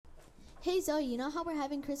Hey Zoe, you know how we're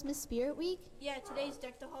having Christmas Spirit Week? Yeah, today's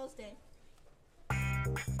Deck the Halls Day.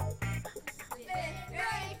 Fifth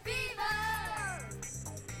Grade Fever!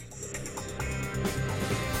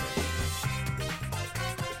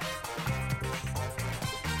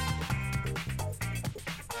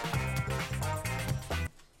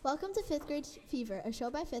 Welcome to Fifth Grade Fever, a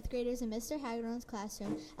show by fifth graders in Mr. Hagedorn's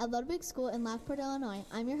classroom at Ludwig School in Lockport, Illinois.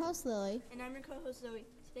 I'm your host, Lily. And I'm your co-host, Zoe.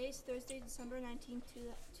 Today is Thursday, December 19th,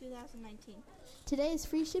 2019. Today is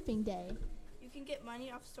Free Shipping Day. You can get money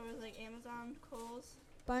off stores like Amazon, Kohl's,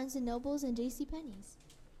 Barnes & Nobles, and JCPenney's.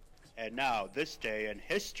 And now, this day in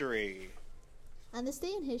history. On this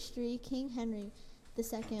day in history, King Henry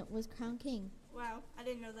II was crowned king. Wow, I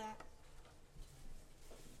didn't know that.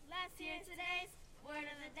 Let's hear today's word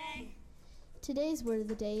of the day. Today's word of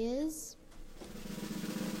the day is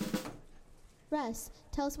rest.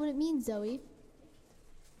 Tell us what it means, Zoe.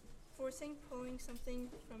 Forcing pulling something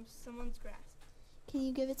from someone's grasp. Can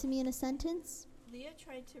you give it to me in a sentence? Leah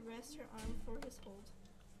tried to rest her arm for his hold.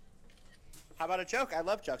 How about a joke? I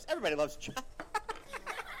love jokes. Everybody loves jokes.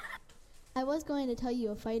 I was going to tell you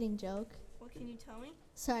a fighting joke. What can you tell me?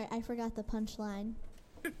 Sorry, I forgot the punchline.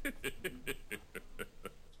 Random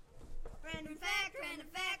fact, random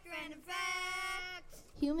fact, random fact.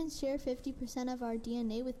 Humans share 50% of our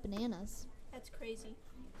DNA with bananas. That's crazy.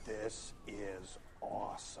 This is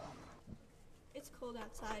awesome. It's cold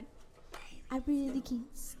outside. I really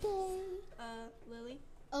can't stay. Lily?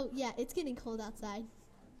 Oh, yeah, it's getting cold outside.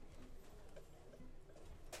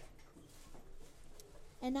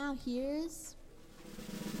 And now here's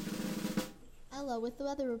Ella with the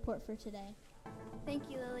weather report for today. Thank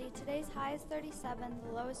you, Lily. Today's high is 37,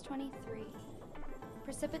 the low is 23.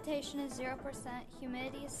 Precipitation is 0%,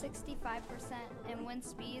 humidity is 65%, and wind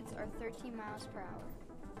speeds are 13 miles per hour.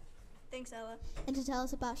 Thanks, Ella. And to tell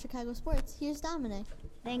us about Chicago sports, here's Dominic.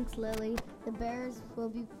 Thanks, Lily. The Bears will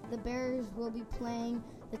be playing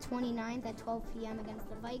the 29th at 12 p.m. against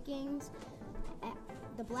the Vikings.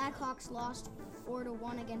 The Blackhawks lost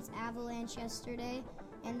 4-1 against Avalanche yesterday,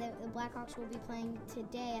 and the Blackhawks will be playing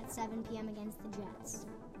today at 7 p.m. against the Jets.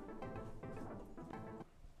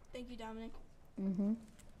 Thank you, Dominic.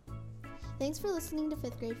 Thanks for listening to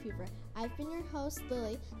Fifth Grade Fever. I've been your host,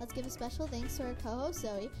 Lily. Let's give a special thanks to our co-host,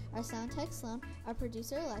 Zoe, our sound tech, Sloan, our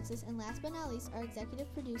producer, Alexis, and last but not least, our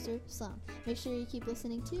executive producer, Sloan. Make sure you keep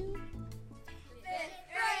listening to